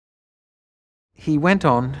He went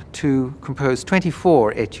on to compose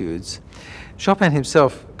 24 etudes. Chopin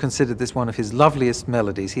himself considered this one of his loveliest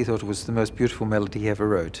melodies. He thought it was the most beautiful melody he ever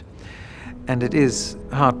wrote. And it is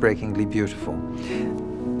heartbreakingly beautiful.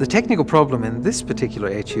 The technical problem in this particular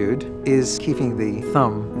etude is keeping the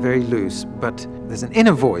thumb very loose, but there's an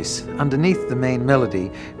inner voice underneath the main melody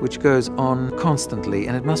which goes on constantly,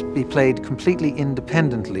 and it must be played completely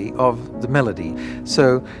independently of the melody.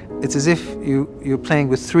 So it's as if you're playing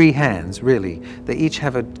with three hands, really. They each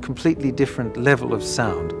have a completely different level of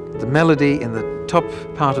sound. The melody in the top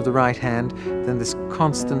part of the right hand, then this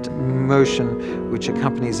constant motion which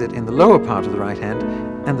accompanies it in the lower part of the right hand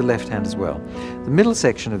and the left hand as well. The middle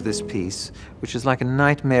section of this piece, which is like a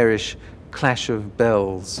nightmarish clash of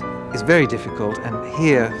bells, is very difficult, and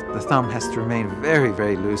here the thumb has to remain very,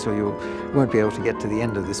 very loose or you won't be able to get to the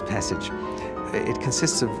end of this passage. It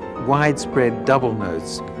consists of widespread double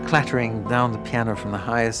notes clattering down the piano from the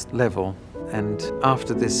highest level, and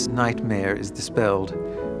after this nightmare is dispelled,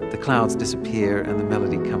 the clouds disappear and the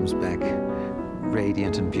melody comes back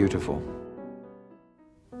radiant and beautiful.